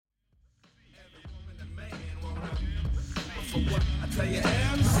for what? I tell you,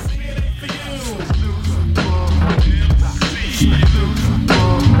 MC, it ain't for you.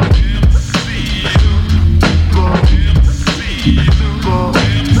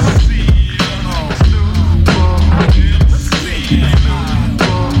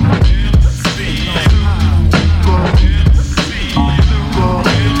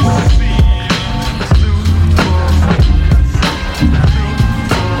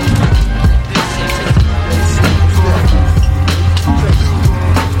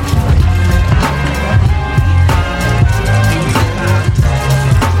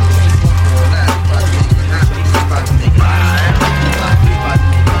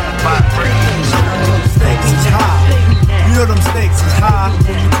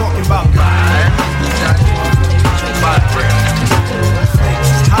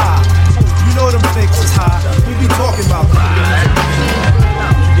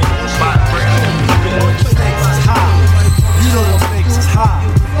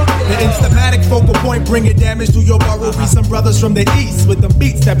 Bringing damage to your burrow. Be some brothers from the east with them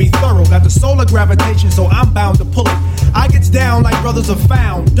beats that be thorough. Got the solar gravitation, so I'm bound to pull it. I gets down like brothers are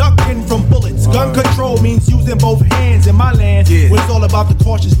found, ducking from bullets. Gun control means using both hands in my land, where it's all about the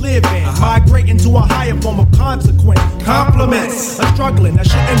cautious living. Migrating to a higher form of consequence. Compliments are struggling,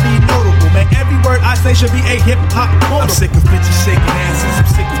 that shouldn't be notable. Man, every word I say should be a hip-hop quote. I'm sick of bitches shaking asses. I'm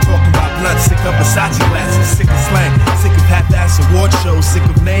sick of talking about blood. Sick of Versace glasses. Sick of slang. Sick of half-ass award shows. Sick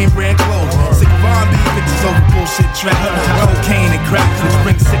of name brand clothes. Sick of R&B bitches over bullshit track. Cocaine and crack, which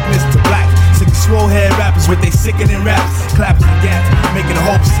brings sickness to black. Sick of swole head rappers with they sickening raps. Clappers and gaps, making the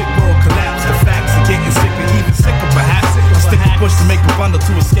whole sick world collapse. The facts are getting sicker, even sicker perhaps. I stick and push to make a bundle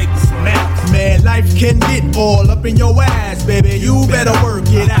to escape the synapse. Man, life can get all up in your ass, baby. You better work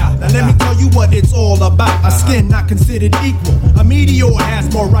it out. Now let me tell you what it's all about. A skin not considered equal. A meteor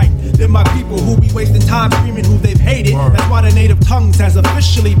has more right than my people who be wasting time screaming who they've hated. That's why the native tongues has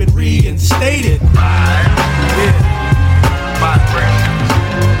officially been reinstated.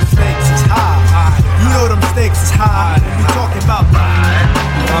 Stakes is high. You know them stakes is high. We talking about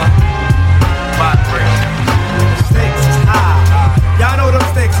stakes is high. Y'all know them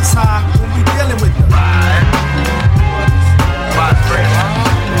stakes is high when we dealing with them.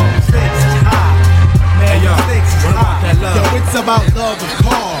 Stakes is high. Man, yo, stakes is high. Yo, it's about love of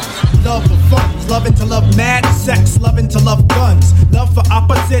cars, love of funds, loving to love mad sex, loving to love guns, love for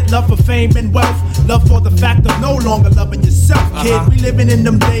opposite, love for fame and wealth, love for the fact of no longer loving yourself, kid. We living in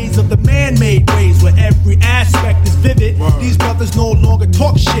them days of the man-made ways where every aspect is vivid. These brothers no longer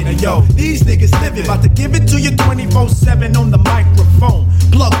talk shit. And yo, these niggas live it. About to give it to you 24/7 on the microphone.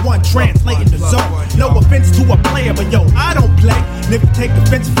 Plug one, translating the zone. No offense to a player, but yo, I don't play. And if you take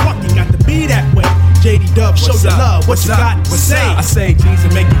offense, fuck, you got to be that way. JD Dub, show your love, what you got to say? I say jeans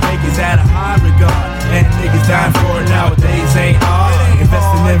and make you make it at a high regard. And niggas dying for it nowadays ain't hard.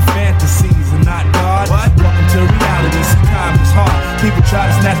 Investing in fantasies and not God. Welcome to reality, sometimes it's hard. People try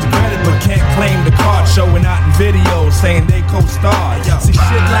to snatch the credit but can't claim the card. Showing out in videos saying they co-starred. See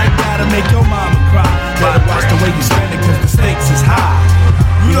shit like that'll make your mama cry. Better watch the way you spend it cause the stakes is high.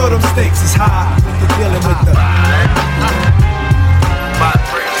 You know them stakes is high when you're dealing with the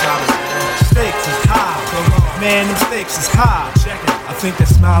stakes is high. Man, them stakes is high. Check it. I think that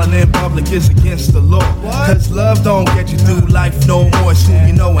smiling in public is against the law. Cause love don't get you through life no more. It's who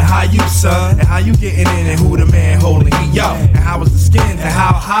you know and how you son, and how you getting in and who the man holding he yo. And how was the skin and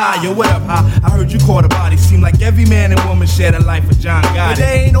how high, yo what up high? I heard you caught a body. Seem like every man and woman shared a life of John Gotti. But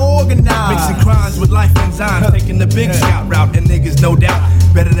they ain't organized. Mixing crimes with life enzymes, taking the big scout route. And niggas no doubt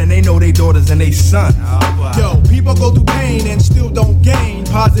better than they know they daughters and they son. Yo, people go through pain and still don't gain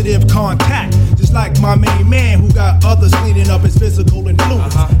positive contact. Just like my main man who got others cleaning up his physical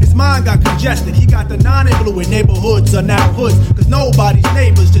influence. His mind got congested, he got the non-influent. Neighborhoods are now hoods, cause nobody's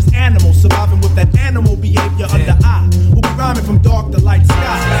neighbors, just animals surviving with that animal behavior under eye. Who be rhyming from dark to light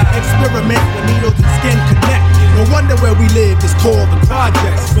sky. Experiment with needles and skin connect. No wonder where we live is called the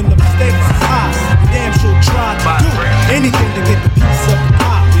projects. When the mistakes is high, you damn sure try to do anything to get the piece of the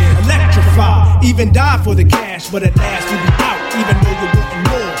pie. Electrify, even die for the cash, but at last you be out, even though you're wanting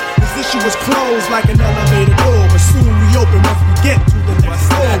more. This issue was closed like an elevator door, but soon we open once we get to the next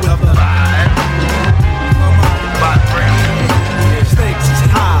floor with the stakes is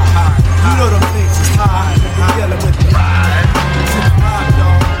high. You know them stakes is high. We're dealing with the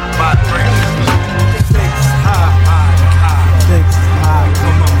stakes is high. Stakes is high.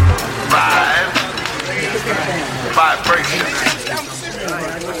 Come on. Vibration.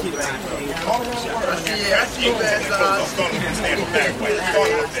 I see you guys.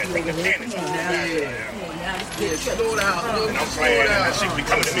 Slow down. I'm playing, and that shit be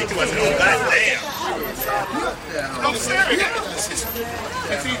coming to me too. I said, oh, goddamn. I'm serious.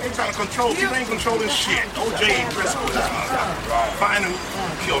 And see, they trying to control, you ain't controlling shit. OJ ain't principal. Find who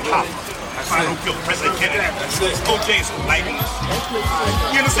killed Hopper. Find who killed President Kennedy. OJ's lighting us.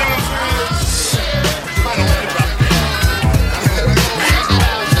 You understand what I'm saying? Find who killed Robert.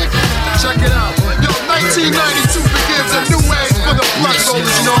 Check it out. Yo, 1992 begins a new age for the blood rollers,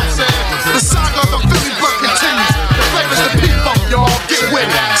 you know what I'm saying? The saga of the Philly Buck continues. The flavors the P-Funk, y'all. Get with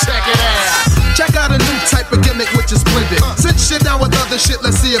it. Check it out. Check out a new type of gimmick which is splendid. Sit shit down with other shit,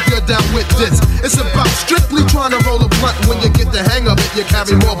 let's see if you're down with this. It's about strictly trying to roll a blunt. When you get the hang of it, you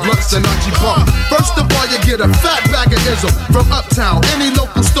carry more blunts than Archie Bump. First of all, you get a fat bag of ism from Uptown. Any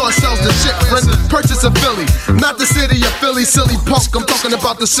local store sells the shit, friend. Purchase a Philly, not the city of Philly, silly punk. I'm talking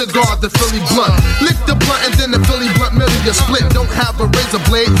about the cigar, the Philly blunt. Lick the blunt and then the Philly blunt middle you split. Don't have a razor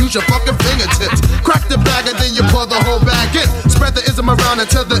blade, use your fucking fingertips. Crack the bag and then you pour the whole bag in. Spread the ism around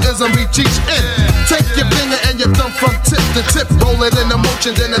until the ism reach each end. Take your finger and your thumb from tip to tip. Roll it in the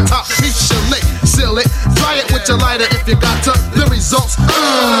motion, then the top piece you lick. Seal it, try it with your lighter if you got to. The results,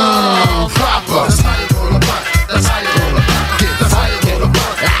 proper. That's how you roll a blunt. That's how you roll a blunt. That's how you roll a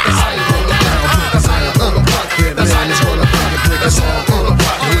blunt. That's how you roll a blunt. That's how you roll a blunt. That's how you roll a blunt. That's how you roll a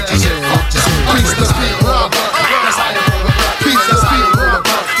blunt. Piece the beat, roll a blunt. That's how you roll a blunt. Piece the beat, roll a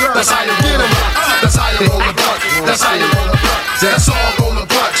blunt. That's how you get 'em. That's how you roll a blunt. That's how you roll a blunt. That's all roll a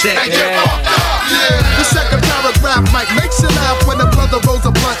blunt. And get fucked up. The second paragraph might make you laugh when a brother rolls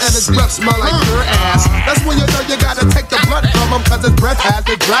a blunt and his breath smell like your ass. That's when you know you gotta take the blunt from him, cause his breath has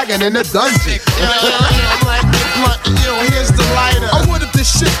the dragon in the dungeon. I'm like the blunt, yo, here's the lighter. I would if this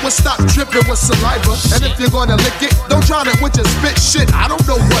shit would stop dripping with saliva. And if you're gonna lick it, don't drown it with your spit shit. I don't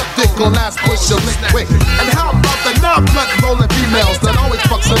know what dick gon' last, push your lick quick. And how about the non-blunt rolling females that always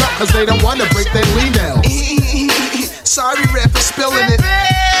fucks it up cause they don't wanna break their lean nails? Sorry, Red, for spilling it.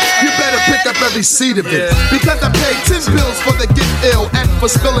 You better pick up every seed of it. Because I paid 10 bills for the get ill. And for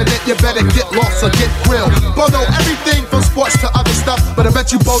spilling it, you better get lost or get grilled. Bo know everything from sports to other stuff. But I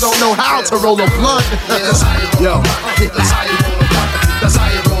bet you Bo don't know how to roll a blunt. That's how you roll a blunt. That's how you roll a blunt. That's how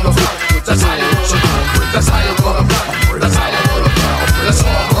you roll a blunt. That's how you roll a blunt. That's how you roll a blunt. That's how you roll a blunt. That's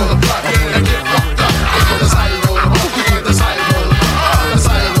how you roll a blunt. And get fucked up. That's how you roll a blunt. That's how you roll a blunt. That's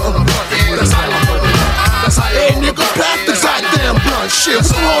how you roll a blunt. That's how you roll a blunt. That's how you roll a blunt. Hey, nigga, pack the goddamn blunt. Shit,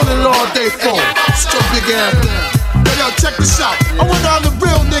 what's holding all day for? It's your big ass. Hey, yo, check this out. I want all the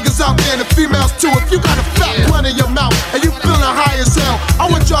real niggas out there and the females too. If you got a fat blunt in your mouth and you feeling high as hell, I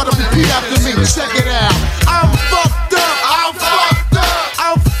want y'all to repeat after me. Check it out. I'm fucked up. I'm fucked up.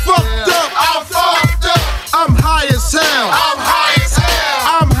 I'm fucked up. I'm fucked up. I'm high as hell. I'm high as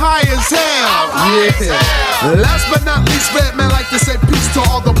hell. I'm high as hell. Yeah. Last but not least, Redman like to say peace to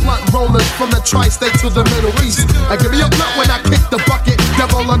all the blunt rollers from the tri-state to the Middle East. And give me a blunt when I kick the bucket.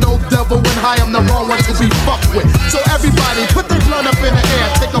 Devil or no devil, when high I'm the wrong one to be fucked with. So everybody, put their blunt up in the air,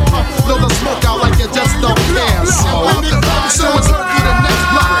 take a puff, blow the smoke out like you just don't care. So it's heard through the next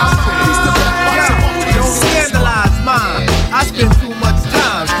block. I'm peace to that. Don't scandalize mine. I spend too much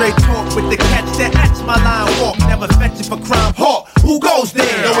time straight talk with the catch that hatch my line walk. Never fetch it for crime hawk. Who goes there?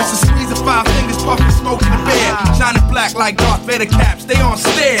 Yo, it's a squeeze of 5 fingers, puffing smoke in the bed. Shining black like Darth Vader caps, they on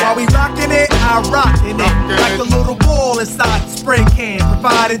stairs. While we rockin' it, I rockin' it. Like a little ball inside the spray can.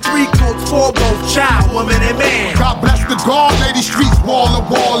 Providing 3 coats for both child, woman, and man. God bless the guard, lady streets, wall to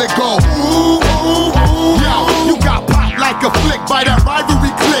wall it go. Ooh, ooh, ooh. Yo, you got popped like a flick by that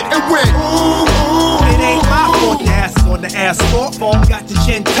rivalry click and went. Ooh, ooh. It ain't my fault, your ass on the asphalt. Phone got your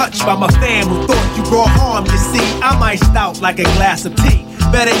chin touched by my fam who thought you brought harm. You see, I'm iced out like a glass of tea.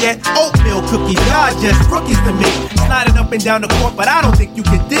 Better yet, oatmeal cookies, y'all just rookies to me. Sliding up and down the court, but I don't think you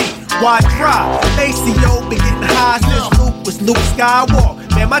can D. Why try? ACO been getting high since Luke was Luke Skywalker.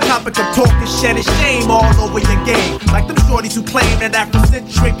 Man, my topic of talk is shedding shame all over your game. Like them shorties who claim that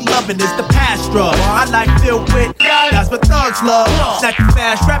Afrocentric loving is the past drug. I like filled with, that's what thugs love. Snack you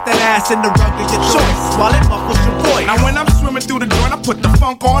fast, wrap that ass in the rug of your choice while it muffles your voice. Now when I'm swimming through the joint, I put the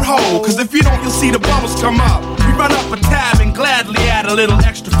funk on hold. Cause if you don't, you'll see the bubbles come up. We run up a tab and gladly add a little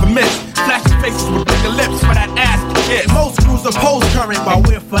extra for miss. Flashing faces with bigger lips for that ass to kiss. Most crews oppose current while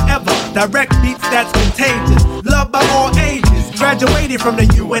we're forever. Direct beats that's contagious. Loved by all ages. Graduated from the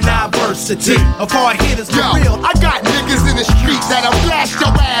University of hard hitters for real. I got niggas in the street that'll flash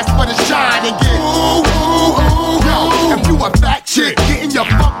your ass for the shine and get ooh, ooh, ooh. Yo, if you a fat chick, getting your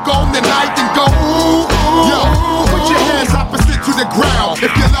fuck on tonight and go ooh, ooh. Yo, put your hands opposite to the ground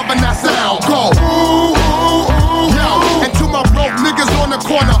if you're loving that sound. Go ooh, ooh, ooh. Yo, and to my broke niggas on the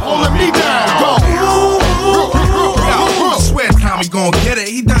corner holding me down. Go ooh, ooh, ooh. I swear Tommy gon' get it,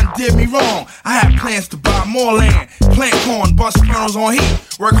 he done did me wrong. I had plans to buy more land, plant corn, bust kernels on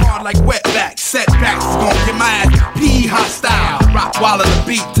heat, work hard like wetbacks, setbacks is gon' get my ass pee hostile. Rock while the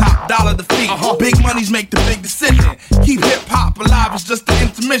beat, top dollar the feet. Big money's make the big decision. Keep hip hop alive, it's just the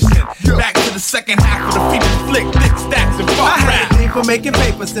intermission. Back to the second half of the feature flick, thick stacks and fuck I rap. had a thing for making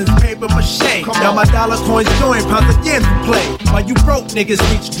paper since paper mache. Now my dollar coins join pounds of yens to play. While you broke niggas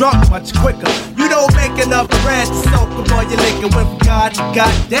reach drunk much quicker. You don't make enough bread to soak up all your liquor. Went from God to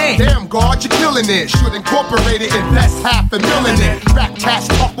goddamn. Damn, God, you're killing it. Should incorporate it, invest $500,000 in it. Rap cats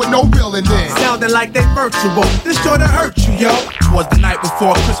talk with no real in it. Sounding like they virtual. This sure to hurt you, yo. Twas the night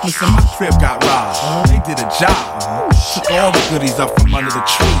before Christmas and my crib got robbed. They did a job. Took all the goodies up from under the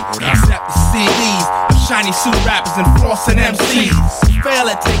tree, except the CDs of shiny suit rappers and flossing MCs. Fail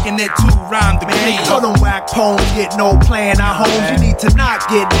at taking it to rhyme the key. So them whack poems get no playing our homes. You need to not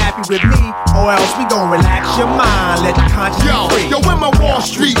get happy with me, or else we gon' relax your mind, let the conscience be free. Yo, where my Wall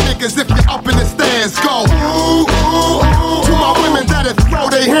Street niggas, if you're up in the stands, go ooh, ooh, ooh. To my women that'll throw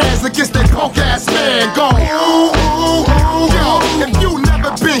their hands against their punk ass man, go ooh, ooh, ooh. Yo, if you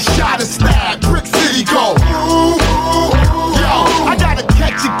never been shot or stabbed, Brick City, go ooh, ooh, ooh. Yo, I gotta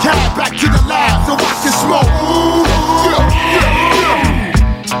catch a cab back to the lab so I can smoke ooh,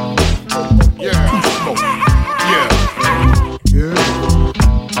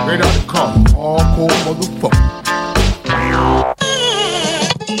 straight out the car, hardcore motherfucker.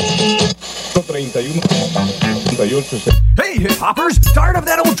 38. Hey, hip hoppers! Tired of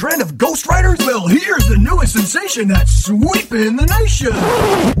that old trend of ghostwriters? Well, here's the newest sensation that's sweeping the nation.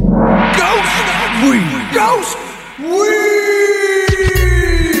 Ghost Weed! Ghost Weed!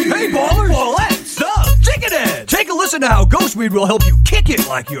 Hey, ballers! Well, that's the chicken head! Take a listen to how Ghost Weed will help you kick it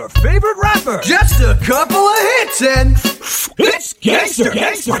like your favorite rapper. Just a couple of hits and it's gangster!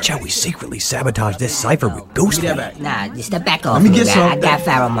 Watch how we secretly sabotage this cipher with Ghost Weed. Nah, just step back off. Let me get some. I got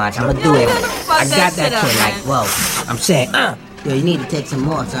pheromones. I'm gonna do it. I got that shit like, whoa. I'm saying, yo, you need to take some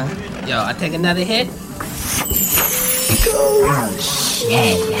more, son. Yo, I take another hit? Oh,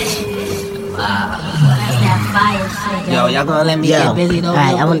 shit. Yo, y'all gonna let me get busy though?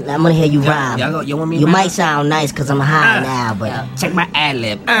 Alright, I'm gonna hear you rhyme. You want me you might sound nice cause I'm high now, but check my ad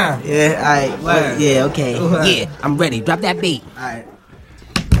lib. Yeah, alright. Yeah, okay. Yeah, I'm ready. Drop that beat. Alright.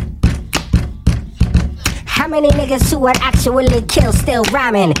 How many niggas who are actually kill still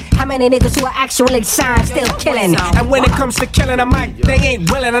rhyming? How many niggas who are actually signed still killing? And when it comes to killing a mic, they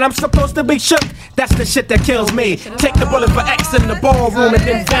ain't willing, and I'm supposed to be shook. That's the shit that kills me. Take the bullet for X in the ballroom and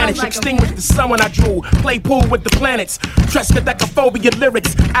then vanish. Extinguish the sun when I drew. Play pool with the planets. Triskaidekaphobia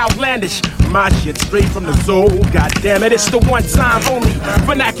lyrics, outlandish. My shit straight from the soul. God damn it, it's the one time only.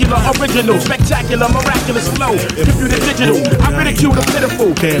 Vernacular, original, spectacular, miraculous flow. Computer digital, I ridicule the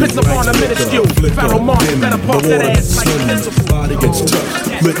pitiful. Piss upon the minuscule. Pharaoh Mark, better pump that ass like principal. Body gets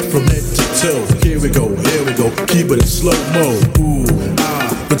touched, lit from head to toe. Here we go, keep it in slow mo. Ooh,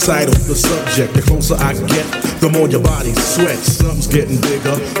 the title, the subject. The closer I get, the more your body sweats. Something's getting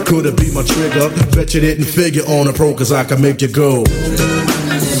bigger, could it be my trigger? Bet you didn't figure on a pro, cause I can make you go. Keep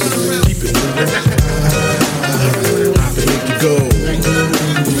it moving, I can make you go.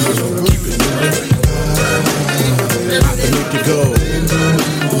 Keep it moving, I can make you go. Keep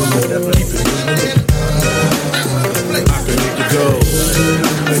it moving, I can make you go.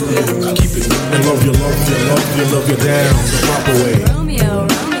 Keep it and love you down the proper way.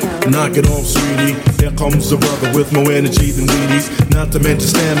 Knock it off, sweetie. Here comes a brother with more energy than Wheaties. Not to mention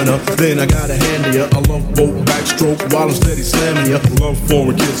stamina. Then I got a hand to you. I love boat backstroke while I'm steady slamming you. Love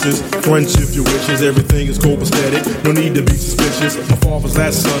foreign kisses, friendship your wishes. Everything is copacetic. No need to be suspicious. My father's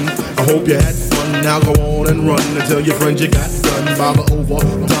last son. I hope you had fun. Now go on and run and tell your friends you got done. Baba over,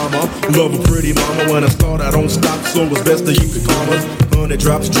 Dama. Love a pretty mama. When I start, I don't stop. So it's best that you can calm us. Honey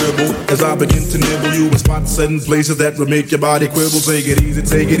drops dribble as I begin to nibble you in spots and places that will make your body quibble. Take it easy,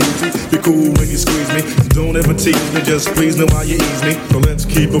 take it easy. Be cool when you squeeze me. Don't ever tease me, just please me while you ease me. So let's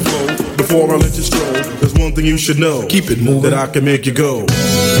keep it flow before I let you stroll. There's one thing you should know. Keep it moving, that I can make you go.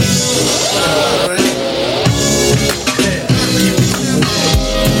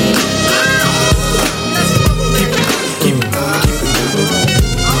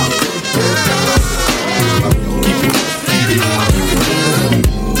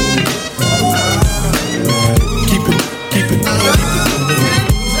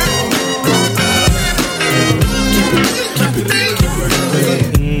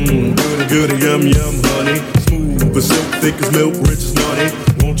 Good yum yum honey, smooth as silk, thick as milk, rich as money.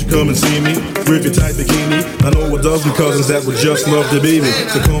 Won't you come and see me? Rip your tight bikini. I know a dozen cousins that would just love to be me.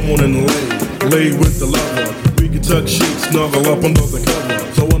 So come on and lay with the lover. We can tuck sheets, snuggle up under the cover.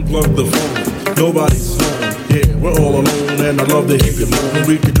 So unplug the phone, nobody's home. Yeah, We're all alone and I love the Hiphip moment.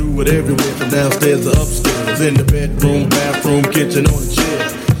 We can do it everywhere from downstairs to upstairs. In the bedroom, bathroom, kitchen, on the chair.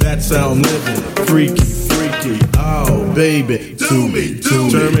 That's how I'm living. Freaky, freaky. Oh, baby. Do me.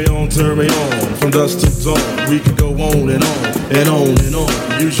 Turn me on. From dusk to dawn. We can go on and on and on and on.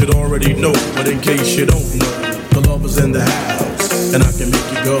 You should already know, but in case you don't know, the lover's in the house and I can make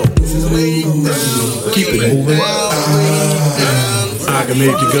you go. Keep it moving. I can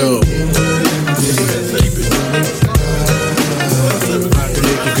make you go. Keep it moving. I can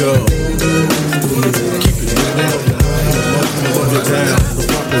make you go. Keep it moving. Down the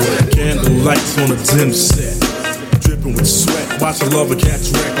proper way. Candle lights on a dim set. Dripping with sweat. Watch a lover catch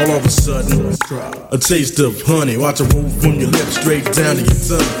wreck all of a sudden. A taste of honey. Watch it roll from your lips straight down to your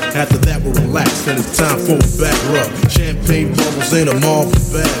tongue. After that we'll relax and it's time for a back rub. Champagne bubbles in a marble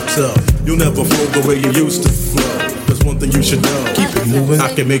bathtub. You'll never flow the way you used to flow. There's one thing you should know. Keep it moving.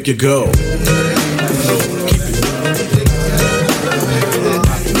 I can make you go. Keep it moving.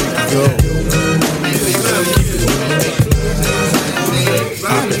 I can make you go.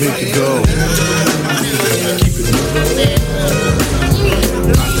 I can make you go. Keep it moving.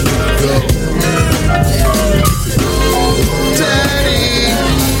 I can make you go.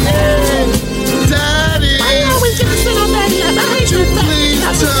 Daddy, I always get to sit on that lap. I hate you. Please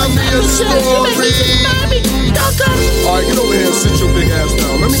tell me a story. Alright, get over here and sit your big ass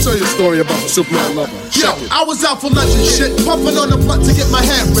down. Let me tell you a story about the Superman lover. Yo, I was out for lunch and shit, puffing on the blunt to get my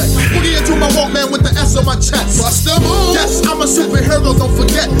hand wrecked. Boogie into my Walkman with the S on my chest. Bust them all. Yes, I'm a superhero, don't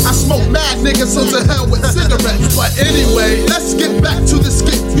forget. I smoke mad niggas, so to hell with cigarettes. But anyway, let's get back to the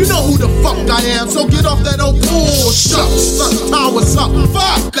skit. You know who the fuck I am, so get off that old bullshit. Son, time was up.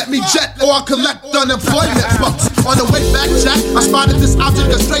 Fuck, let me jet or I'll collect unemployment bucks. On the way back, Jack, I spotted this object,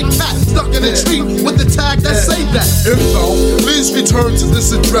 a straight cat, stuck in a tree with the tag that say that. Info, please return to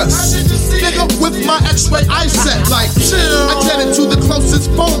this address. Nigga, with my X-ray eyesight, like I jetted to the closest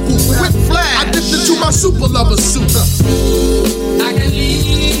phone booth. Quick flash, I dipped into my super lover suit. I can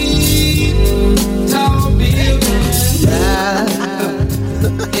leave tall buildings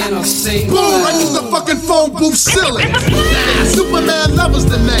in a state. Boom, right through the fucking phone booth ceiling. Superman lover's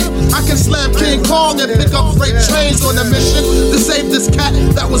the name. I can slam King Kong and pick up freight trains on a mission to save this cat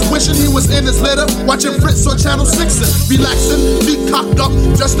that was wishing he was in his litter, watching Fritz on Channel 6 and relaxing, feet cocked up,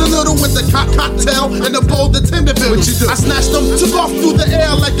 just a little with the cocktail and the bowl the timber village. I snatched him, took off through the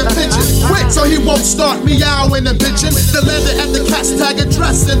air like a pigeon, quick so he won't start meowing and bitching. Then landed at the cat's tag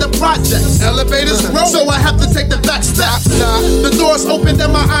address in the projects. Elevators roll, so I have to take the back steps. The doors opened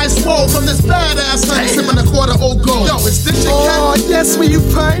and my eyes swole from this badass honey sipping a quarter old gold. Yo, is this your cat? Oh, yes, where you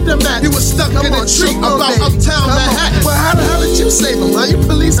find him at? He was stuck in a tree about uptown Manhattan. Well, how the hell did you save him? Are you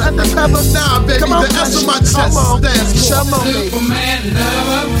police undercover? Nah, baby, the S on my chest stands for Superman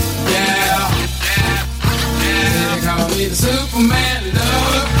lover, yeah. They call me the Superman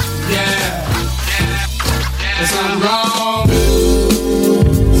lover, yeah. There's something wrong.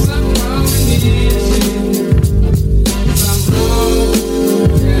 Something wrong with this. Something wrong.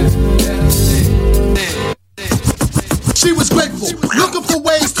 She was grateful, looking for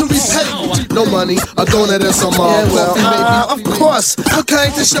ways to repay me. No money, a donut and some of course, what kind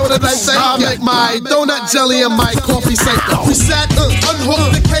of show that I say? I make my donut jelly and my coffee safer. We sat,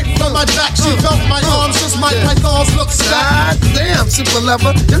 unhooked the cape from my back. She felt my arms, just my pythons look stacked. Damn, super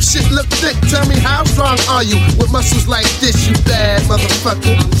lover, your shit look thick. Tell me, how strong are you with muscles like this, you bad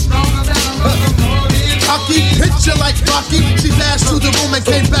motherfucker? Hockey, picture like Rocky. She dashed through the room and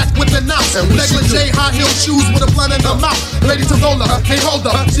came back with an ounce. Negligee high heel shoes with a blunt in her mouth. Ready to roll her, hey hold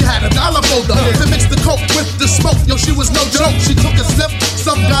her. She had a dollar folder to mix the coke with the smoke. Yo, she was no joke. She took a sip,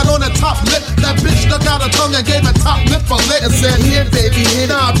 some got on her top lip. That bitch stuck out her tongue and gave her top lip a lick and said, "Here, baby, hit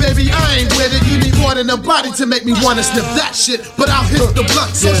it." Nah, baby, I ain't with it. You need more than a body to make me wanna sniff that shit. But I'll hit the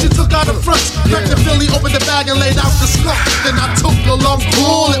blunt. So she took out her fronts, cracked the Philly, opened the bag and laid out the skunk. Then I took a long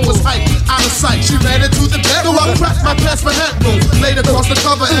pull. It was hype, out of sight. She ran into the bedroom. I cracked my pants for headroom. Laid across the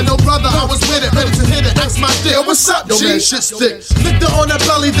cover and no brother, I was with it, ready to hit it. Asked my dick, "Yo, what's up, G?" Shit stick. Licked her on her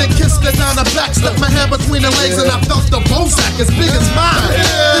belly, then kissed her down her back. Stuck my hand between her legs and I felt the Bozak as big as mine.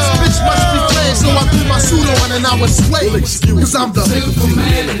 This bitch must be playing, so I threw my suit on and I was swaying. Cause I'm the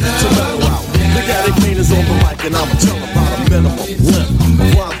Superman lover. Look at it, cleaners on the mic, and I'ma tell about a minimum limp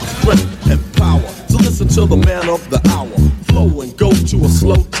of rhyme, strength, and power. So listen to the man of the hour. Flow and go to a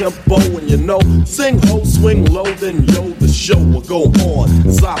slow tempo, and you know, sing ho, swing low, then yo, the show will go on.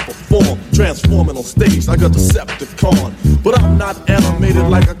 As I perform, transforming on stage like a Decepticon. But I'm not animated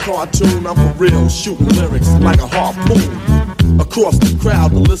like a cartoon, I'm for real, shooting lyrics like a harpoon. Across the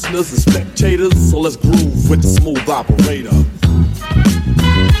crowd, the listeners and spectators, so let's groove with the smooth operator.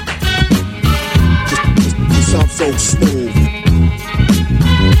 Just sound so smooth.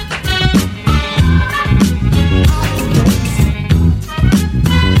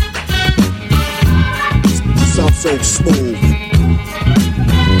 Just sound so smooth.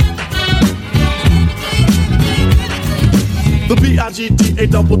 The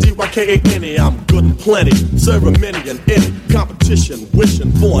B-I-G-D-A-double-D-Y-K-A-N-E, I'm good and plenty, serving many and any competition,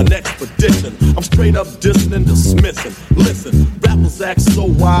 wishing for an expedition. I'm straight up dissing and dismissing. Listen, rappers act so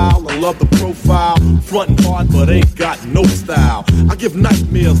wild, I love the profile, frontin' hard but ain't got no style. I give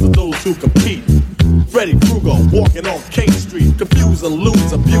nightmares to those who compete. Freddy Krueger walking on King Street, confuse and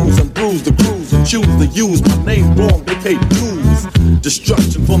lose, abuse and bruise the crews and choose to use my name wrong, they pay dues.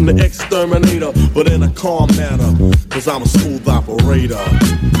 Destruction from the exterminator, but in a calm manner, cause I'm a smooth operator.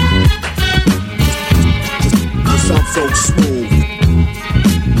 Just sound so smooth.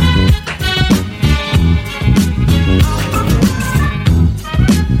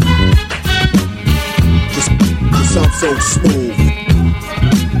 Just sound so smooth.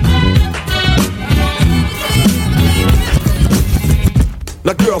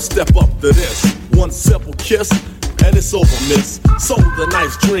 Now girl, step up to this. One simple kiss, and it's over, miss. Sold a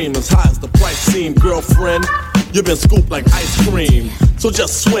nice dream, as high as the price seemed. Girlfriend, you've been scooped like ice cream. So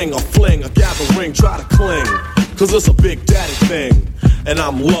just swing or fling, or gather ring, try to cling. Cause it's a big daddy thing. And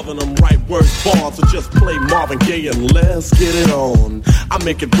I'm loving them right words bars. So just play Marvin Gaye and let's get it on. I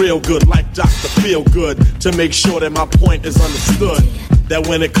make it real good like Dr. Feelgood, to make sure that my point is understood. That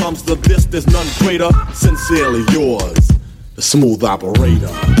when it comes to this, there's none greater. Sincerely yours, the smooth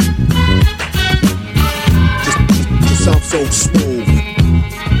operator. Just sound so smooth.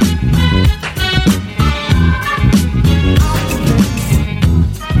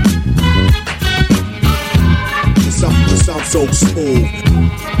 Just sound so smooth.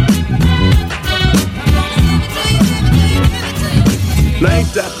 Now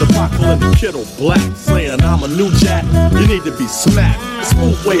ain't that the buckle and the kiddo black, saying I'm a new jack, you need to be smacked. The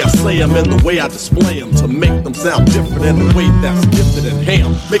smooth way I say them and the way I display them, to make them sound different in a way that's gifted and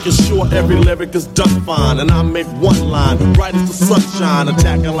ham. Making sure every lyric is done fine, and I make one line, bright as the sunshine,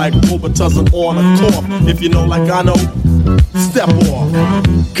 attacking like Robitussin on a cough. If you know like I know, step off.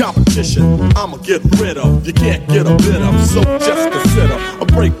 Competition, I'ma get rid of, you can't get a bit of, so just consider a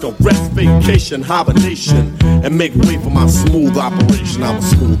break, a rest, vacation, hibernation, and make way for my smooth operation. I'm a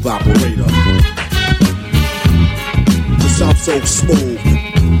smooth operator. Just sound so smooth.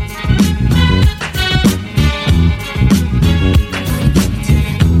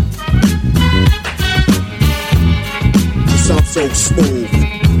 Just sound so smooth.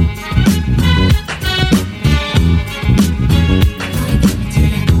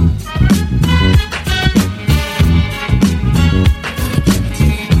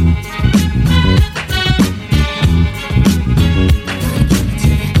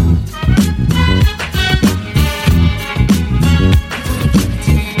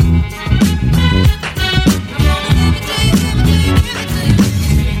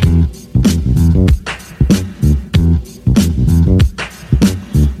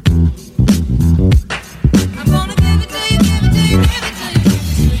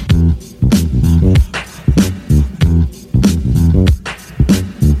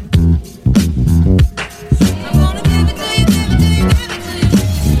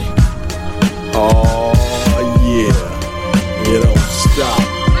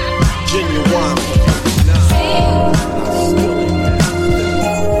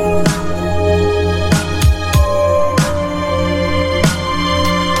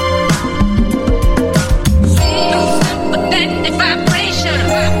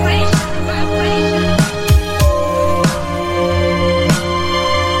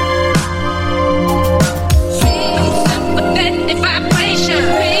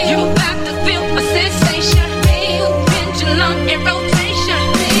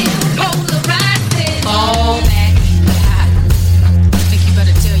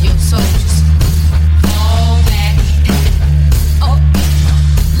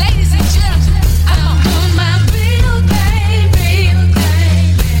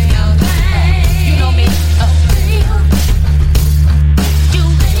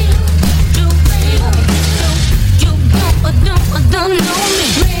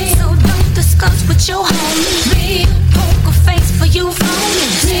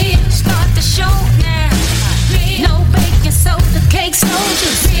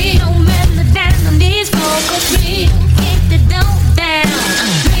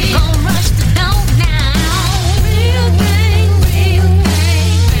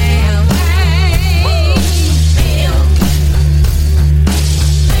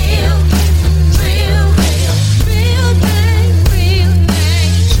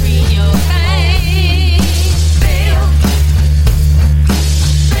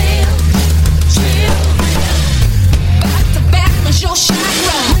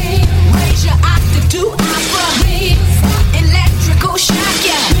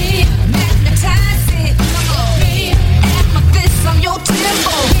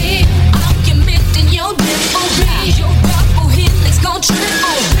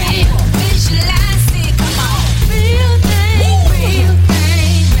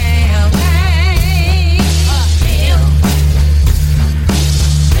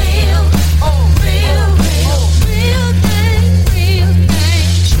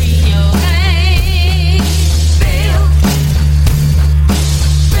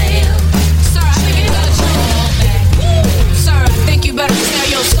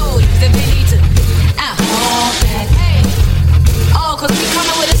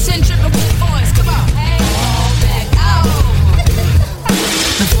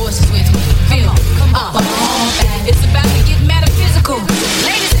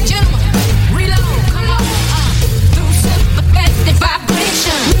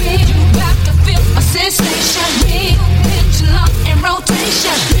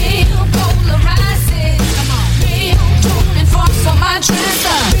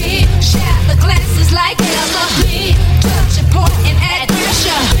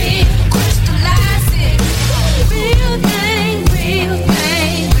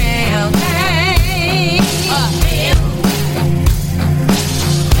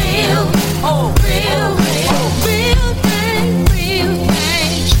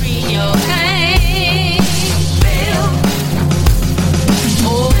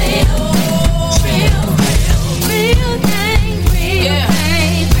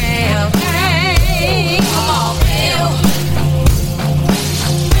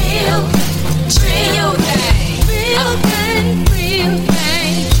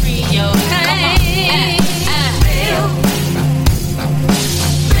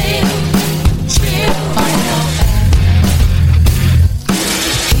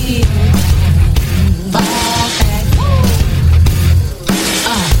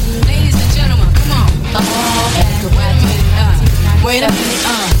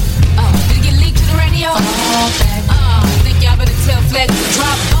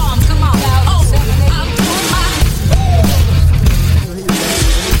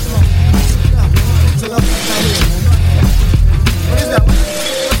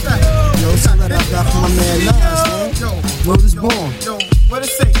 What it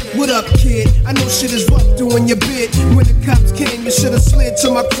say? What up, kid? I know shit is rough doing your bid. When the cops came, you should've slid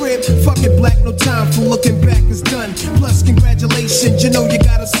to my crib. Fuck it, black, no time for looking back, it's done. Plus, congratulations, you know you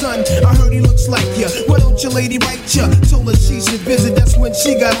got a son. I heard he looks like ya. Why don't your lady write ya? Told her she should visit, that's when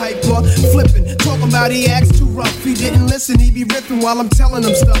she got hyper. Flipping, talking about he acts too rough. He didn't listen, he be ripping while I'm telling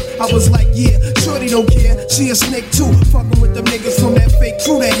him stuff. I was like, yeah, shorty don't care. She a snake too. Fucking with them niggas from that fake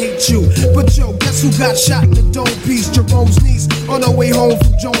crew that hate you. But yo, guess who got shot in the dome piece? Jerome's niece on her way home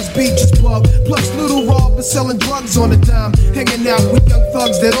from Jones Beach's plug. Plus Little Rob is selling drugs on the dime. Hanging out with young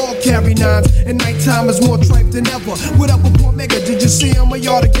thugs that all carry nines. And nighttime is more tripe than ever. What up with Poor Mega? Did you see him or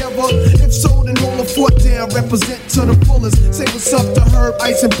y'all together? If so, then hold a fort down. Represent to the fullest. Say what's up to Herb,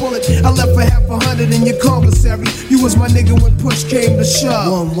 Ice and Bullet. I left for $100 in your commissary. You was my nigga when push came to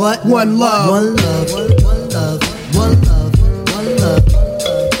shove. One what? One love. One love. One love. One love. One love.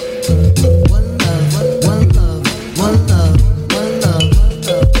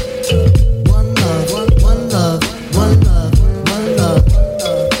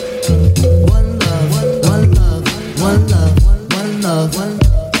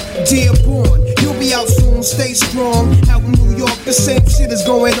 Stay strong, out in New York, the same shit is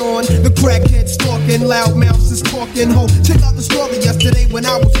going on. The crackhead stalking, loud mouths is talking. Ho, check out the story yesterday when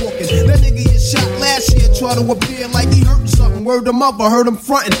I was walking. That nigga you shot last year tried to appear like he hurtin' something. Word him up, I heard him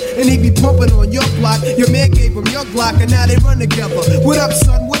frontin'. And he be pumping on your block. Your man gave him your Glock and now they run together. What up,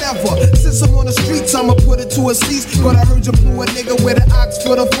 son, whatever. Since I'm on the streets, I'ma put it to a cease. But I heard you blew a nigga with an ox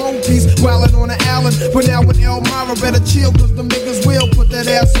for the phone piece. Wildin' on the island, but now with Elmira, better chill, cause them niggas will put that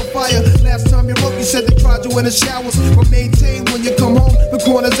ass on fire. Last time you wrote, you said they tried you in the showers, but maintain when you come home, the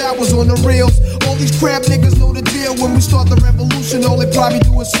corner's hours on the rails. All these crap niggas know the deal. When we start the revolution, all they probably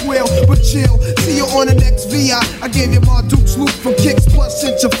do is squeal. But chill, see you on the next VI. I gave you my Duke's loot for kicks, plus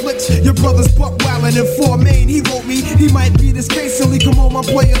sent your flicks. Your brother's buck wildin' in 4 Main. He wrote me, he might be this case till he come home, I'm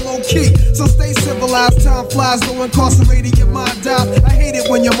playing low key. So stay civilized, time flies, no incarcerated, your mind dies. I hate it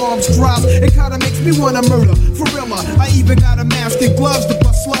when your mom's cries, it kinda makes me wanna murder. For real, I even got a mask and gloves to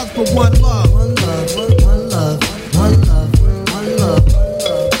bust slugs, but one love. One love, one love, one love, one love,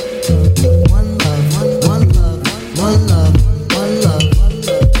 one love, one love, one love, one love, one love,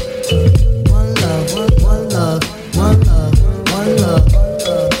 one love, one love, one love,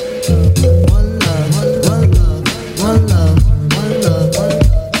 one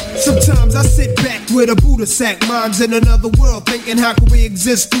love. Sometimes I sit back with a Buddha sack, minds in another world, thinking how can we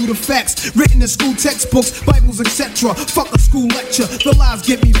exist through the facts written in school textbooks, Bibles, etc. Fuck a school lecture, the lies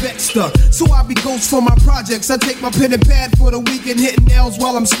get me vexed up. So I be ghost for my projects. I take my pen and pad for the weekend, hitting nails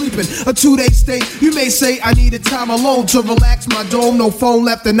while I'm sleeping. A 2-day stay, you may say I needed time alone to relax my dome. No phone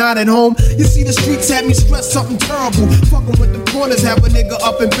left and not at home. You see the streets had me stressed, something terrible. Fucking with the corners, have a nigga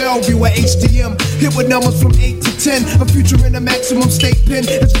up in Bellevue at HDM. Hit with numbers from 8 to 10, a future in a maximum state pen.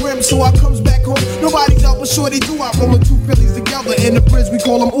 It's grim, so I comes back home. Nobody's out but shorty do I rolling 2 Phillies together in the bridge, we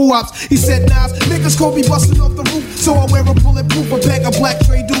call them oops. He said Nas, niggas could be busting off the roof, so I wear a bulletproof, a pack of black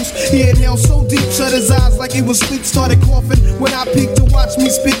Trey Deuce. He inhaled so deep, shut his eyes like he was asleep, started coughing. When I peeked to watch me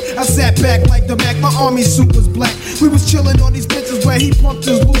speak, I sat back like the Mac, my army suit was black. We was chilling on these bitches where he pumped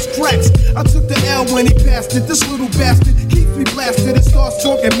his loose cracks. I took the L when he passed it, this little bastard keeps me blasted and starts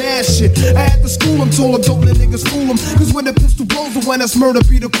talking mad shit. I had to school him, told him don't let niggas fool him, cause when the pistol blows the one that's murder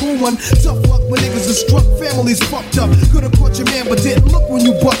be the cool one. Tough luck when niggas are struck, families fucked up. Could've caught your man but didn't look when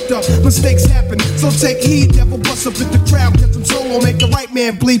you bucked up. Mistakes happen, so take heed, never bust up at the crowd. Get some solo, make the right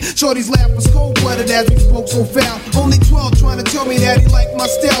man bleed. Shorty's laugh was cold-blooded as he spoke so foul. Only 12 trying to tell me that he liked my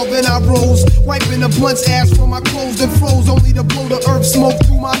style. Then I rose, wiping the blunt's ass from my clothes and froze, only to blow the earth smoke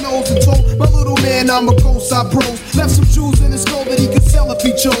through my nose. And told my little man I'm a ghost, I bros. Left some jewels in his skull that he could sell if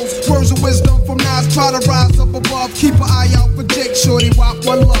he chose. Words of wisdom from Nas, try to rise up above. Keep an eye out for Jake, shorty, walk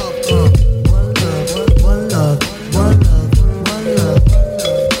one love. One love, one love, one love, one love,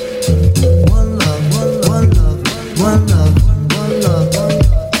 one love, one love, one love, one love,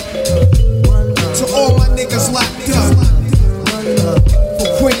 one love. To all my niggas locked up, for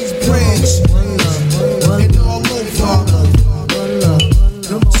Queensbridge and all over.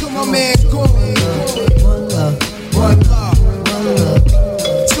 To my man Gordon, one love.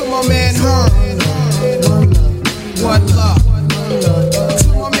 To my man Herb, one love. To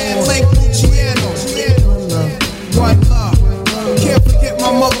my man Lake Luciano, one love. Can't forget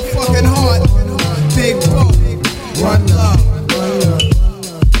my motherfucking heart, Big Bo, one love.